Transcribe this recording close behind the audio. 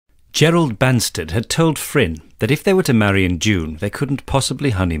Gerald Banstead had told Fryn that if they were to marry in June, they couldn't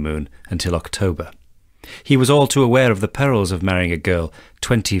possibly honeymoon until October. He was all too aware of the perils of marrying a girl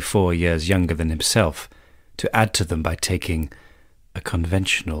 24 years younger than himself, to add to them by taking a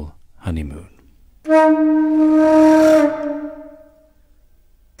conventional honeymoon.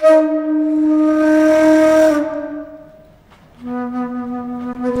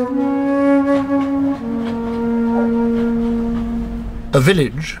 A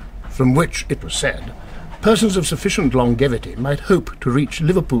village from which, it was said, persons of sufficient longevity might hope to reach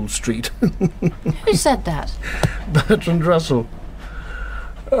Liverpool Street. Who said that? Bertrand Russell.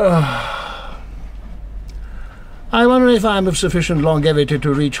 I wonder if I'm of sufficient longevity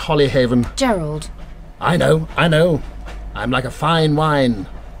to reach Holyhaven. Gerald. I know. I'm like a fine wine.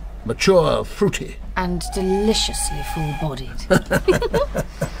 Mature, fruity. And deliciously full-bodied.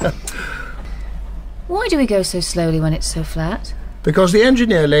 Why do we go so slowly when it's so flat? Because the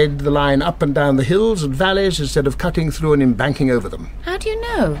engineer laid the line up and down the hills and valleys instead of cutting through and embanking over them. How do you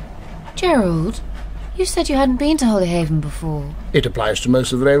know? Gerald, you said you hadn't been to Holyhaven before. It applies to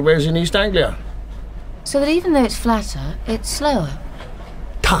most of the railways in East Anglia. So that even though it's flatter, it's slower.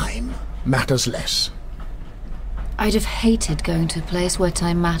 Time matters less. I'd have hated going to a place where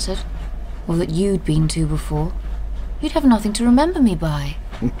time mattered, or that you'd been to before. You'd have nothing to remember me by.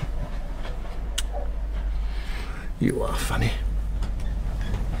 You are funny.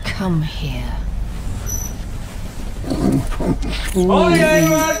 Come here.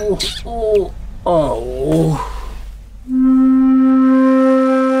 Oh.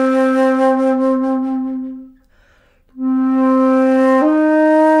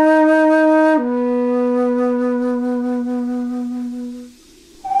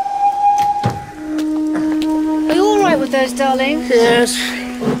 Are you all right with those, darling? Yes.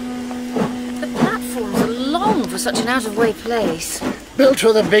 The platforms are long for such an out-of-way place. Built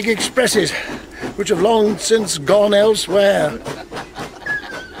for the big expresses, which have long since gone elsewhere.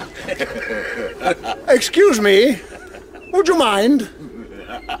 Excuse me, would you mind?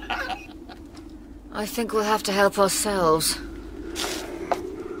 I think we'll have to help ourselves.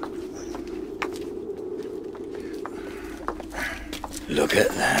 Look at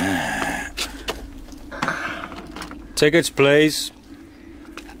that. Tickets, please.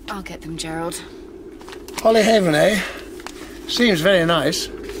 I'll get them, Gerald. Holyhaven, eh? Seems very nice.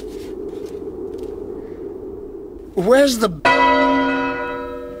 Where's the...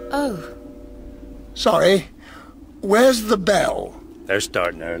 Oh. Sorry. Where's the bell? They're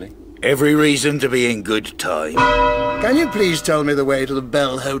starting early. Every reason to be in good time. Can you please tell me the way to the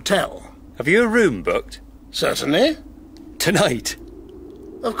Bell Hotel? Have you a room booked? Certainly. Tonight?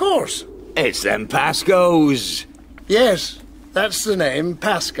 Of course. It's them Pascoes. Yes, that's the name,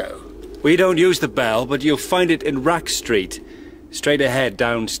 Pasco. We don't use the Bell, but you'll find it in Rack Street. Straight ahead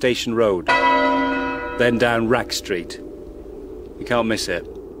down Station Road. Then down Rack Street. You can't miss it.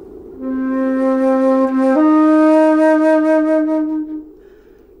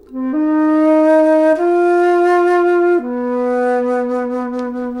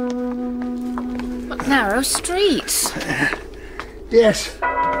 What narrow streets. Yes.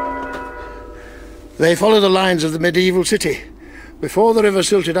 They follow the lines of the medieval city. Before the river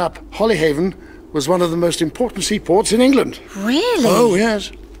silted up, Holyhaven was one of the most important seaports in England. Really? Oh, yes.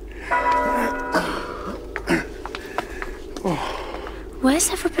 Where's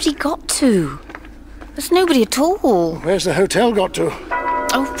everybody got to? There's nobody at all. Where's the hotel got to?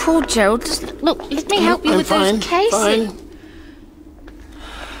 Oh, poor Gerald. Just, look, let me help you I'm with fine, those cases.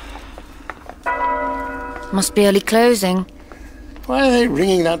 Fine. Must be early closing. Why are they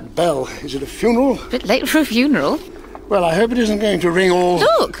ringing that bell? Is it a funeral? Bit late for a funeral. Well, I hope it isn't going to ring all...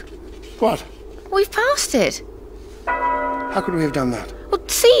 Look! What? We've passed it. How could we have done that? Well,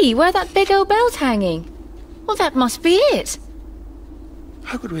 see, where that big old bell's hanging. Well, that must be it.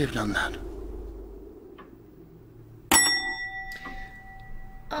 How could we have done that?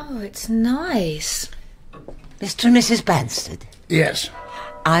 Oh, it's nice. Mr. and Mrs. Banstead? Yes.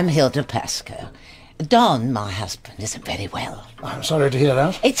 I'm Hilda Pascoe. Don, my husband, isn't very well. I'm sorry to hear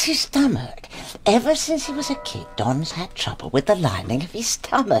that. It's his stomach. Ever since he was a kid, Don's had trouble with the lining of his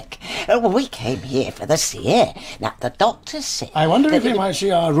stomach. We came here for the sea air. Now, the doctor said... I wonder if we might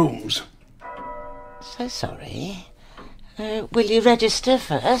see our rooms. So sorry. Will you register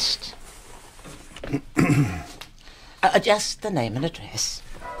first? Just the name and address.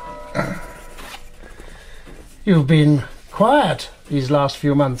 You've been quiet these last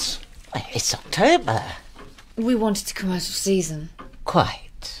few months. It's October. We wanted to come out of season.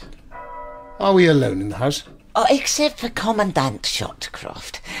 Quite. Are we alone in the house? Oh, except for Commandant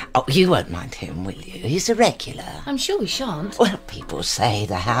Shotcroft. Oh, you won't mind him, will you? He's a regular. I'm sure we shan't. Well, people say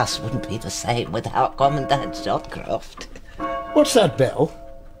the house wouldn't be the same without Commandant Shotcroft. What's that bell?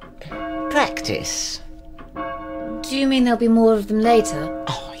 Practice. Do you mean there'll be more of them later?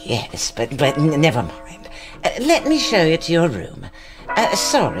 Oh, yes, but never mind. Let me show you to your room.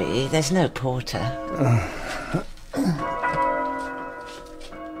 Sorry, there's no porter.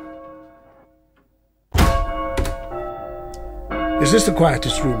 Is this the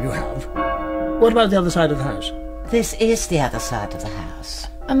quietest room you have? What about the other side of the house? This is the other side of the house.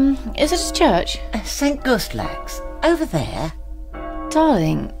 Is it a church? St. Gustlax. Over there.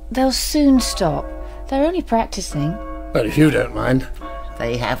 Darling, they'll soon stop. They're only practicing. Well, if you don't mind.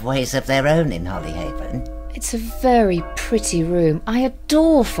 They have ways of their own in Hollyhaven. It's a very pretty room. I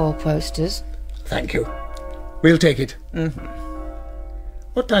adore four posters. Thank you. We'll take it.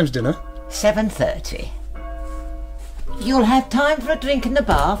 What time's dinner? 7:30. You'll have time for a drink in the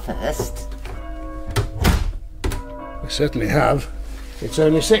bar first. We certainly have. It's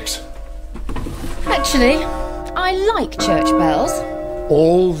only 6. Actually, I like church bells.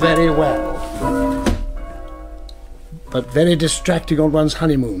 All very well. But very distracting on one's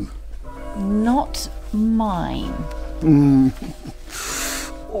honeymoon. Not mine.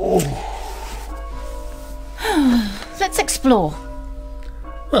 Let's explore.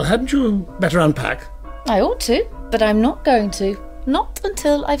 Well, hadn't you better unpack? I ought to, but I'm not going to. Not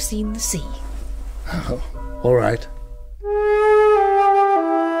until I've seen the sea. Oh, all right.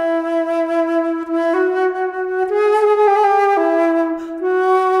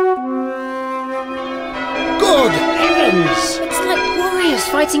 Good heavens! It's like warriors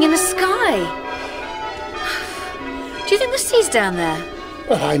fighting in the sky. Do you think the sea's down there?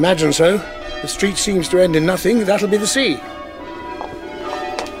 Well, I imagine so. The street seems to end in nothing. That'll be the sea.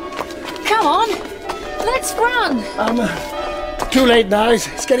 Come on, let's run. Too late now.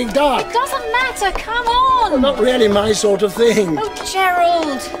 It's getting dark. It doesn't matter, come on. Not really my sort of thing. Oh,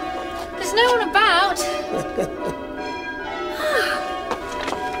 Gerald, there's no one about.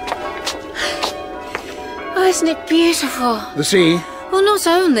 Oh, isn't it beautiful? The sea? Well, not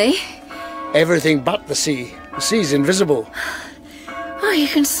only. Everything but the sea. The sea's invisible. Oh, you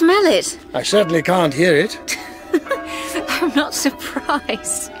can smell it. I certainly can't hear it. I'm not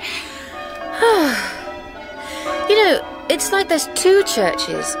surprised. You know, it's like there's 2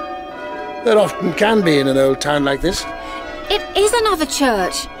 churches. There often can be in an old town like this. It is another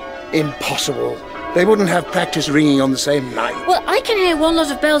church. Impossible. They wouldn't have practice ringing on the same night. Well, I can hear one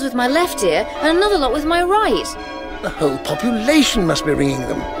lot of bells with my left ear and another lot with my right. The whole population must be ringing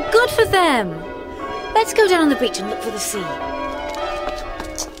them. Good for them. Let's go down on the beach and look for the sea.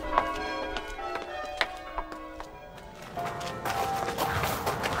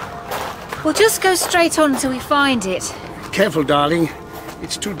 We'll just go straight on until we find it. Careful, darling.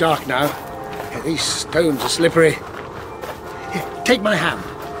 It's too dark now. These stones are slippery. Here, take my hand.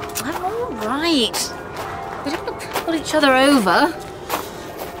 I'm all right. We don't want to pull each other over.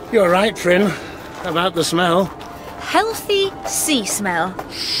 You're right, Fryn, about the smell. Healthy sea smell.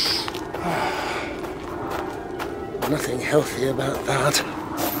 Nothing healthy about that.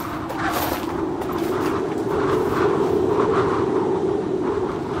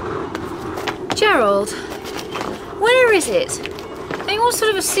 Gerald, where is it? I mean, what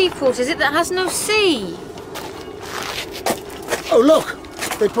sort of a seaport is it that has no sea? Oh, look!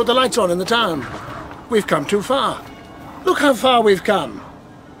 They put the lights on in the town. We've come too far. Look how far we've come.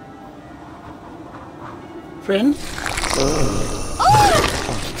 Fryn? Oh.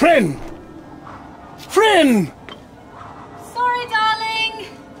 Fryn! Fryn! Sorry, darling.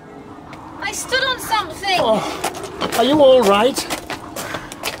 I stood on something. Oh, are you all right?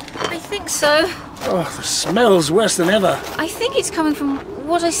 I think so. Oh, the smell's worse than ever. I think it's coming from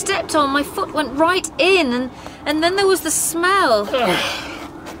what I stepped on. My foot went right in, and then there was the smell.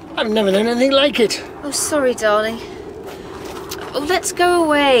 I've never known anything like it. Oh, sorry, darling. Oh, let's go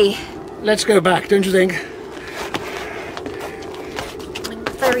away. Let's go back, don't you think? I'm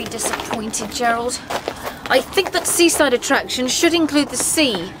very disappointed, Gerald. I think that seaside attraction should include the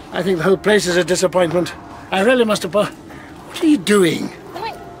sea. I think the whole place is a disappointment. I really must have... What are you doing?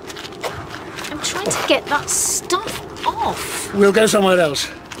 I'm trying to get that stuff off. We'll go somewhere else.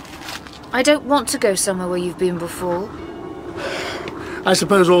 I don't want to go somewhere where you've been before. I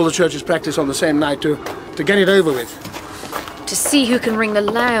suppose all the churches practice on the same night to get it over with. To see who can ring the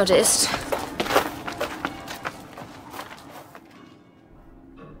loudest.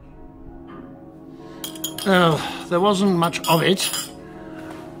 Oh, there wasn't much of it.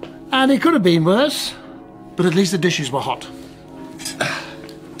 And it could have been worse. But at least the dishes were hot.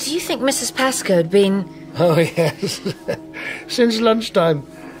 Do you think Mrs. Pascoe had been Oh, yes. Since lunchtime.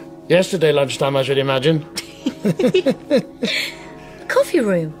 Yesterday lunchtime, I should imagine. Coffee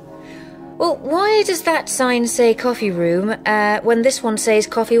room. Well, why does that sign say coffee room when this one says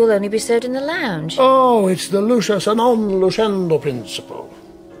coffee will only be served in the lounge? Oh, it's the Lucius and non lucendo principle.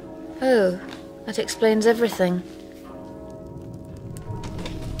 Oh, that explains everything.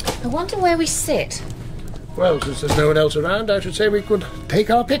 I wonder where we sit. Well, since there's no one else around, I should say we could take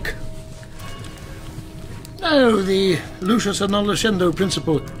our pick. No, the Lucius and non lucendo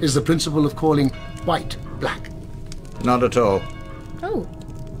principle is the principle of calling white black. Not at all. Oh.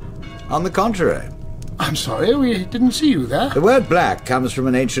 On the contrary. I'm sorry, we didn't see you there. The word black comes from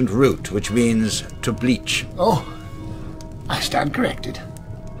an ancient root, which means to bleach. Oh, I stand corrected.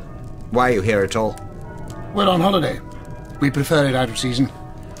 Why are you here at all? We're on holiday. We prefer it out of season.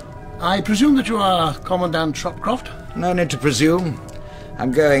 I presume that you are Commandant Shopcroft? No need to presume.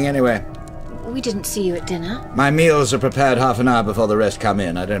 I'm going anyway. We didn't see you at dinner. My meals are prepared half an hour before the rest come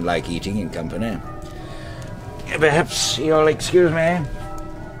in. I don't like eating in company. Perhaps you'll excuse me?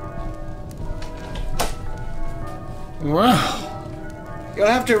 Well, You'll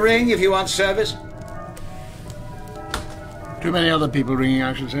have to ring if you want service. too many other people ringing,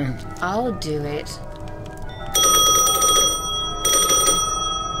 I should say. I'll do it.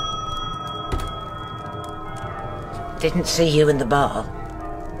 Didn't see you in the bar.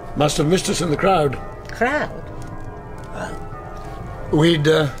 Must have missed us in the crowd. Crowd? We'd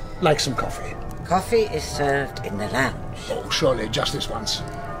like some coffee. Coffee is served in the lounge. Oh, surely, just this once.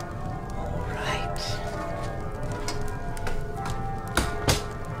 All right.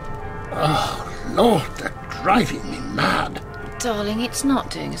 Lord, they're driving me mad. Darling, it's not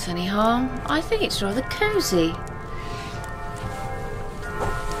doing us any harm. I think it's rather cosy.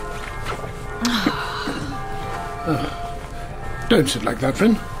 Don't sit like that,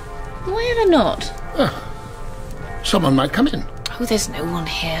 friend. Why ever not? Someone might come in. Oh, there's no one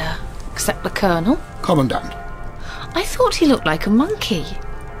here. Except the Colonel. Commandant, I thought he looked like a monkey.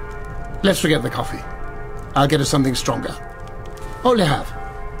 let's forget the coffee. I'll get us something stronger. All you have.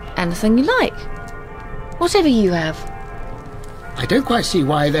 Anything you like. Whatever you have. I don't quite see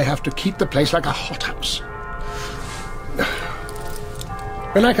why they have to keep the place like a hothouse.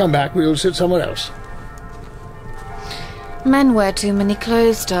 When I come back, we'll sit somewhere else. Men wear too many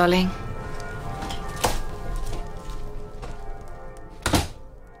clothes, darling.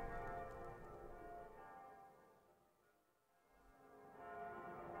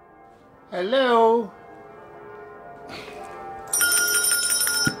 Hello?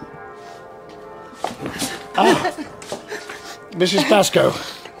 Mrs. Pascoe.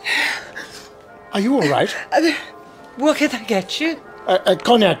 Are you all right? What can I get you? A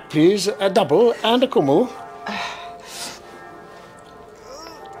cognac, please. A double and a Kummel.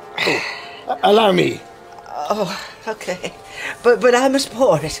 Allow me. Oh, okay. But I must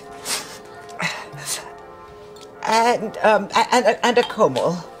pour it. And a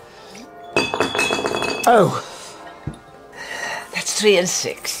Kummel. Oh. That's 3 and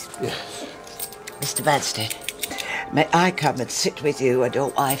 6. Yes. Mr. Vanstead, may I come and sit with you and your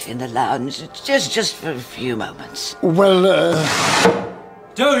wife in the lounge just for a few moments? Well,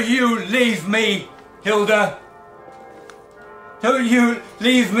 Don't you leave me, Hilda. Don't you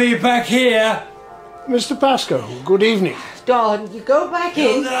leave me back here. Mr. Pascoe, good evening. Don, you go back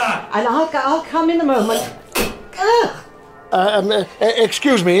in, Hilda! and I'll come in a moment.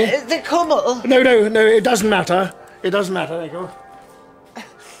 Excuse me. The Kummel. No, it doesn't matter. It doesn't matter, there you go.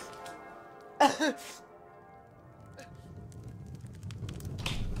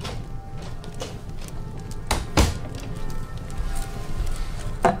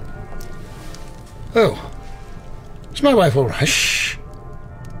 Oh. Is my wife all right? Shh.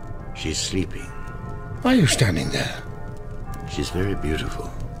 She's sleeping. Why are you standing there? She's very beautiful.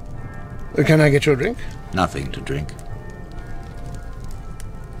 Can I get you a drink? Nothing to drink.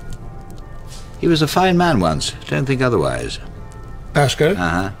 He was a fine man once. Don't think otherwise. Pascoe?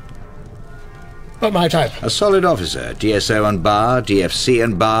 Uh-huh. Not my type. A solid officer. DSO and bar, DFC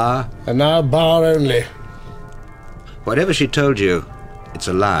and bar. And now bar only. Whatever she told you, it's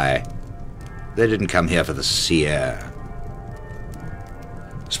a lie. They didn't come here for the sea air.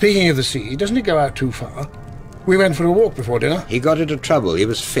 Speaking of the sea, doesn't it go out too far? We went for a walk before dinner. He got into trouble. He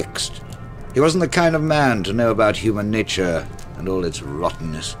was fixed. He wasn't the kind of man to know about human nature and all its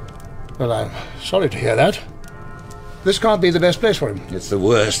rottenness. Well, I'm sorry to hear that. This can't be the best place for him. It's the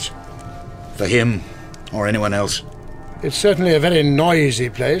worst. For him or anyone else. It's certainly a very noisy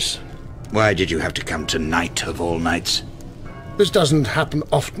place. Why did you have to come tonight of all nights? This doesn't happen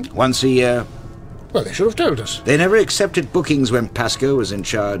often. Once a year? Well, they should have told us. They never accepted bookings when Pascoe was in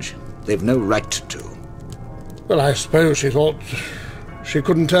charge. They've no right to. Well, I suppose she thought she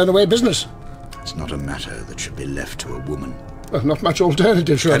couldn't turn away business. It's not a matter that should be left to a woman. Well, not much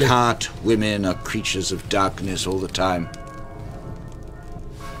alternative, surely. At heart, women are creatures of darkness all the time.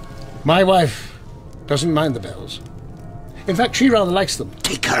 My wife doesn't mind the bells. In fact, she rather likes them.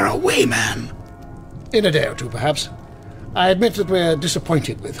 Take her away, man. In a day or two, perhaps. I admit that we're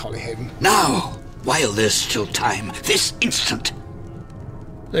disappointed with Hollyhaven. Now, while there's still time, this instant.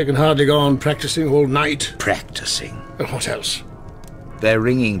 They can hardly go on practicing all night. Practicing? And what else? They're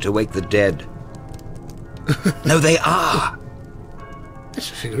ringing to wake the dead. No, they are. That's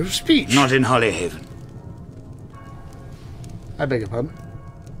a figure of speech. Not in Hollyhaven. I beg your pardon?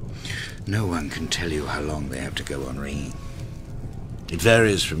 No one can tell you how long they have to go on ringing. It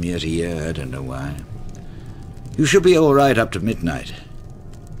varies from year to year, I don't know why. You should be all right up to midnight.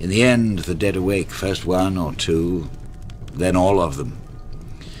 In the end, the dead awake, first one or two, then all of them.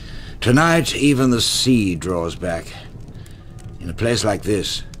 Tonight, even the sea draws back. In a place like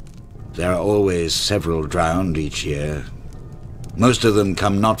this, there are always several drowned each year. Most of them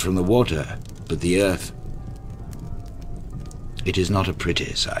come not from the water, but the earth. It is not a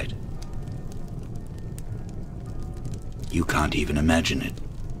pretty sight. You can't even imagine it.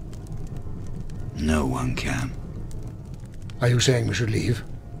 No one can. Are you saying we should leave?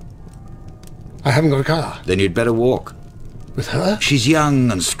 I haven't got a car. Then you'd better walk. With her? She's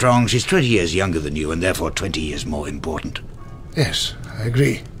young and strong. She's 20 years younger than you, and therefore 20 years more important. Yes, I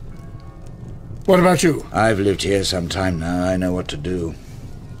agree. What about you? I've lived here some time now. I know what to do.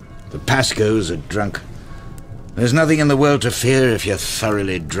 The Pascoes are drunk. There's nothing in the world to fear if you're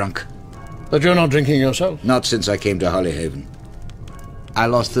thoroughly drunk. But you're not drinking yourself? Not since I came to Hollyhaven. I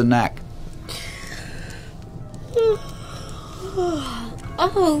lost the knack.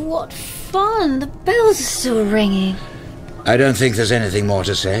 Oh, what fun! The bells are still ringing. I don't think there's anything more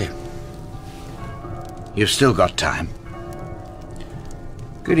to say. You've still got time.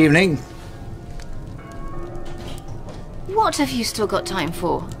 Good evening. What have you still got time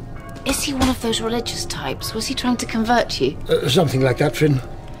for? Is he one of those religious types? Was he trying to convert you? Something like that, Finn.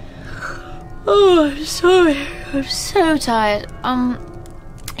 Oh, I'm sorry. I'm so tired.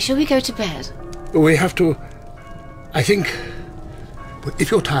 Shall we go to bed? We have to... I think...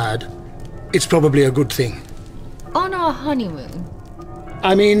 If you're tired, it's probably a good thing. On our honeymoon?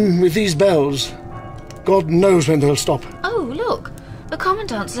 I mean, with these bells, God knows when they'll stop. Oh, look. The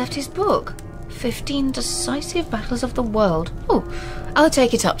Commandant's left his book. 15 Decisive Battles of the World. Oh, I'll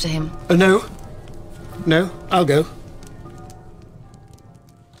take it up to him. No. No, I'll go.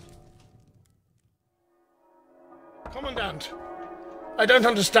 Commandant, I don't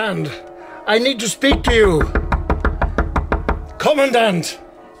understand. I need to speak to you. Commandant!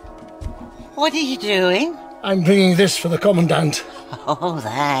 What are you doing? I'm bringing this for the Commandant. Oh,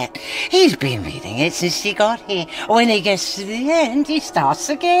 that. He's been reading it since he got here. When he gets to the end, he starts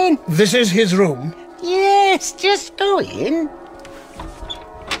again. This is his room? Yes, just go in.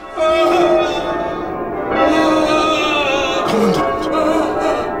 Commandant.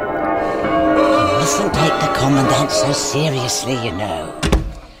 You mustn't take the Commandant so seriously, you know.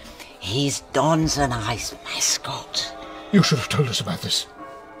 He's Don's and I's mascot. You should have told us about this.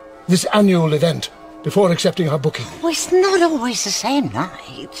 This annual event, before accepting our booking. Oh, it's not always the same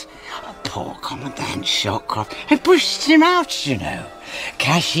night. Poor Commandant Shotcroft. It pushed him out, you know.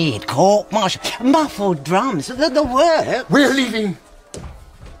 Cashiered, court-martial, muffled drums, the work. We're leaving.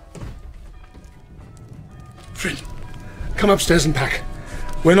 Friend, come upstairs and pack.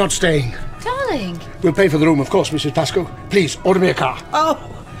 We're not staying. Darling. We'll pay for the room, of course, Mrs. Pascoe. Please, order me a car. Oh,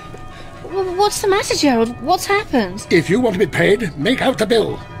 What's the matter, Gerald? What's happened? If you want to be paid, make out the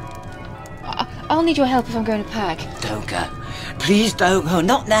bill. I'll need your help if I'm going to pack. don't go. Please don't go.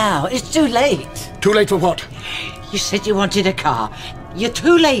 Not now. It's too late. Too late for what? You said you wanted a car. You're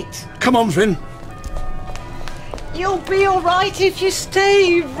too late. Come on, Finn. You'll be all right if you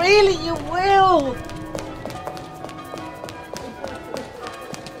stay. Really, you will.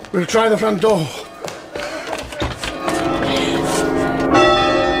 We'll try the front door.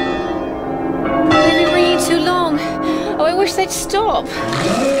 They've been ringing too long. Oh, I wish they'd stop.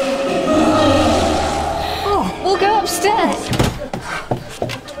 We'll go upstairs.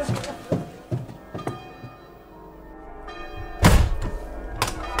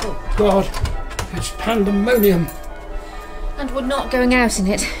 Oh, God. It's pandemonium. And we're not going out in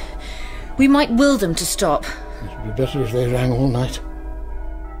it. We might will them to stop. It would be better if they rang all night.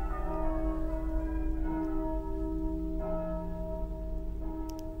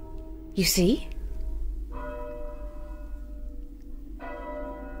 You see?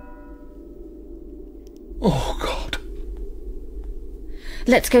 Oh, God.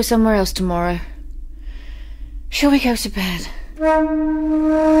 Let's go somewhere else tomorrow. Shall we go to bed?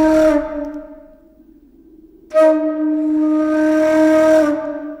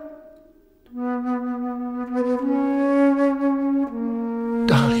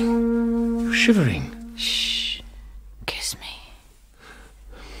 Darling, you're shivering. Shh. Kiss me.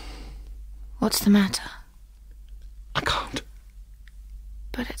 What's the matter? I can't.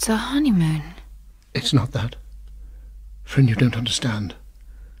 But it's our honeymoon. It's not that. Friend, you don't understand.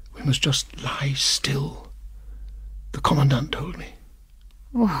 We must just lie still. The Commandant told me.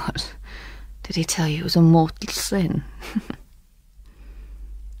 What? Did he tell you it was a mortal sin?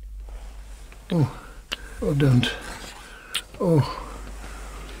 Oh, don't. Oh,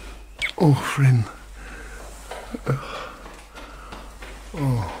 friend.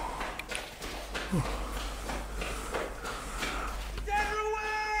 Oh.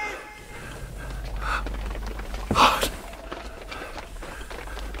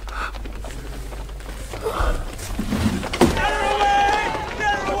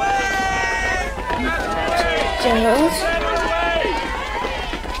 Gerald?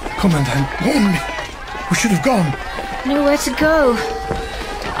 Commandant, warn me. We should have gone. Nowhere to go.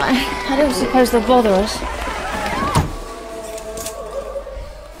 I don't suppose they'll bother us.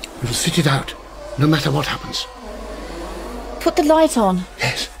 We'll sit it out, no matter what happens. Put the light on.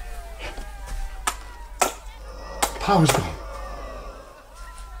 Yes. Power's gone.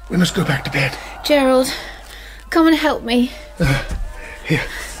 We must go back to bed. Gerald, come and help me. Here.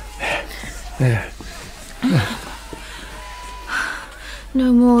 There.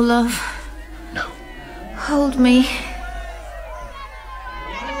 No more, love. No. Hold me.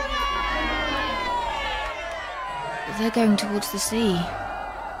 They're going towards the sea.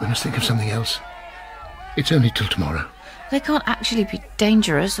 We must think of something else. It's only till tomorrow. They can't actually be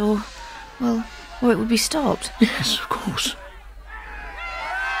dangerous, or it would be stopped. Yes, of course.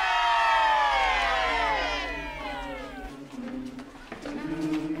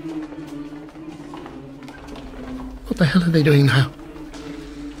 What the hell are they doing now?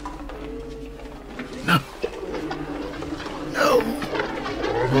 No. No.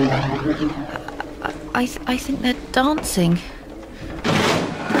 I think they're dancing.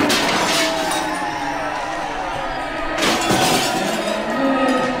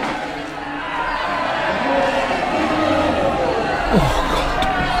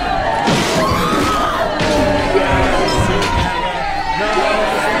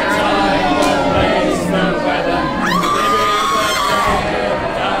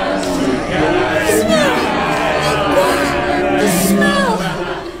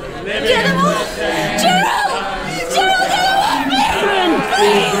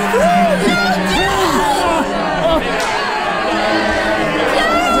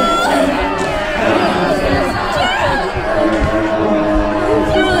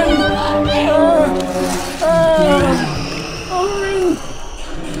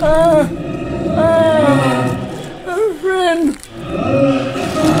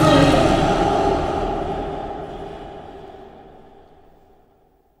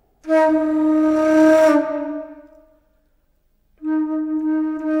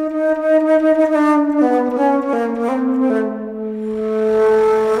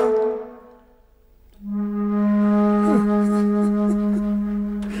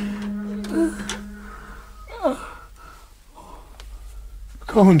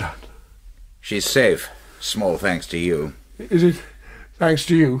 Commandant. She's safe. Small thanks to you. Is it thanks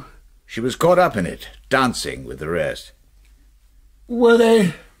to you? She was caught up in it, dancing with the rest. Were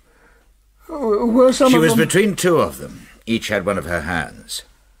they... Were some She of was them... between two of them. Each had one of her hands.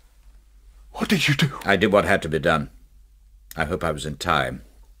 What did you do? I did what had to be done. I hope I was in time.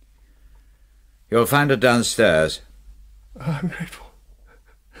 You'll find her downstairs. I'm grateful.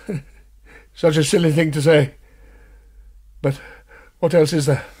 Such a silly thing to say. But what else is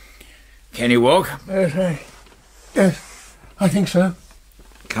there? Can you walk? Yes, I think so.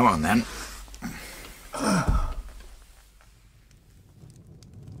 Come on, then.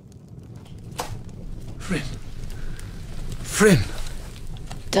 Friend.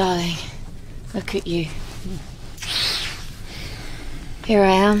 Darling, look at you. Here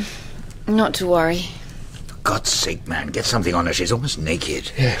I am. Not to worry. For God's sake, man, get something on her. She's almost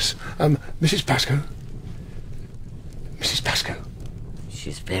naked. Yes. Mrs. Pascoe. Mrs. Pascoe.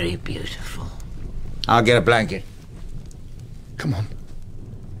 She's very beautiful. I'll get a blanket. Come on.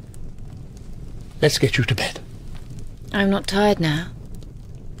 Let's get you to bed. I'm not tired now.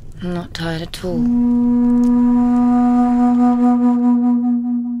 I'm not tired at all.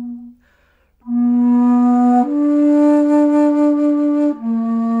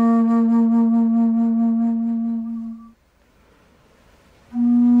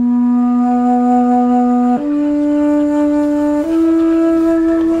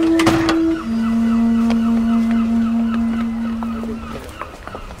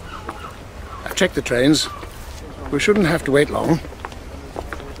 checked the trains. We shouldn't have to wait long.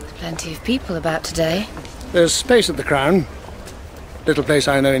 Plenty of people about today. There's space at the Crown. Little place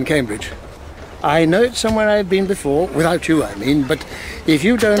I know in Cambridge. I know it's somewhere I've been before, without you, I mean, but if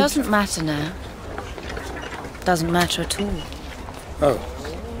you don't... Doesn't matter now. Doesn't matter at all.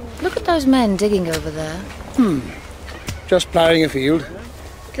 Oh. Look at those men digging over there. Just ploughing a field.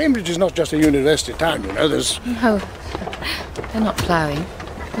 Cambridge is not just a university town, you know, there's... No, they're not ploughing.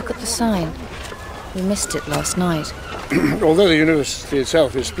 Look at the sign. We missed it last night. Although the university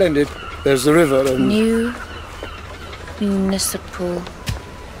itself is splendid, there's the river and... New Municipal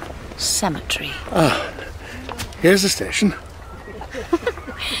Cemetery. Ah, here's the station.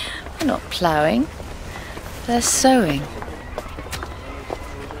 They're not ploughing. They're sowing.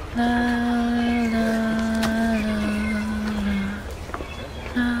 La, la, la,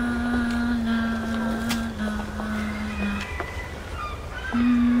 la, la, la, la.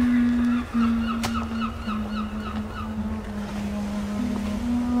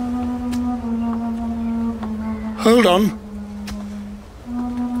 Hold on.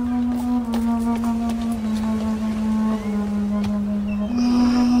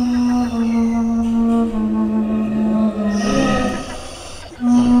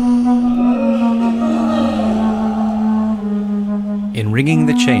 In Ringing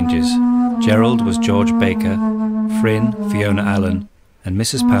the Changes, Gerald was George Baker, Fryn, Fiona Allen, and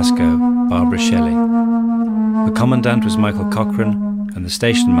Mrs. Pascoe, Barbara Shelley. The Commandant was Michael Cochrane, and the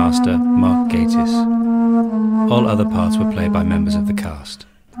Station Master, Mark Gatiss. All other parts were played by members of the cast.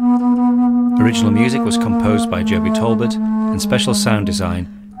 Original music was composed by Joby Talbot, and special sound design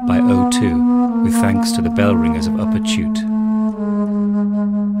by O2, with thanks to the bell ringers of Upper Chute.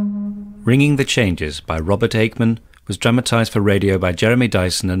 Ringing the Changes by Robert Aickman was dramatised for radio by Jeremy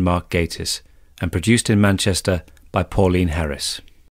Dyson and Mark Gatiss, and produced in Manchester by Pauline Harris.